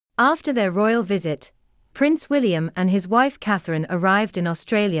After their royal visit, Prince William and his wife Catherine arrived in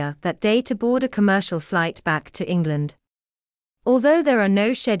Australia that day to board a commercial flight back to England. Although there are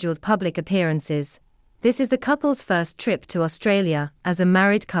no scheduled public appearances, this is the couple's first trip to Australia as a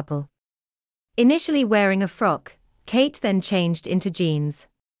married couple. Initially wearing a frock, Kate then changed into jeans.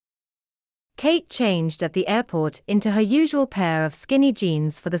 Kate changed at the airport into her usual pair of skinny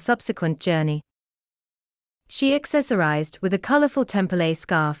jeans for the subsequent journey. She accessorized with a colorful tempelé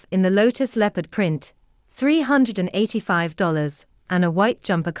scarf in the lotus leopard print, $385, and a white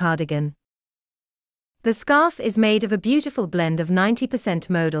jumper cardigan. The scarf is made of a beautiful blend of 90%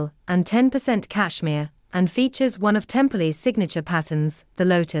 modal and 10% cashmere, and features one of Templé's signature patterns, the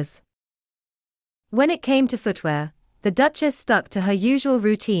lotus. When it came to footwear, the Duchess stuck to her usual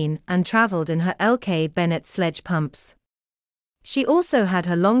routine and traveled in her LK Bennett sledge pumps. She also had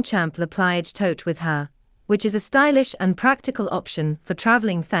her Longchamp Le Pliage tote with her, which is a stylish and practical option for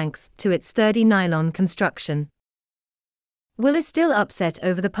traveling thanks to its sturdy nylon construction. Will is still upset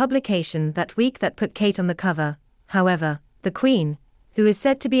over the publication that week that put Kate on the cover. However, the Queen, who is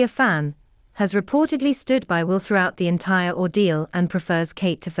said to be a fan, has reportedly stood by Will throughout the entire ordeal and prefers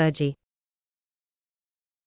Kate to Fergie.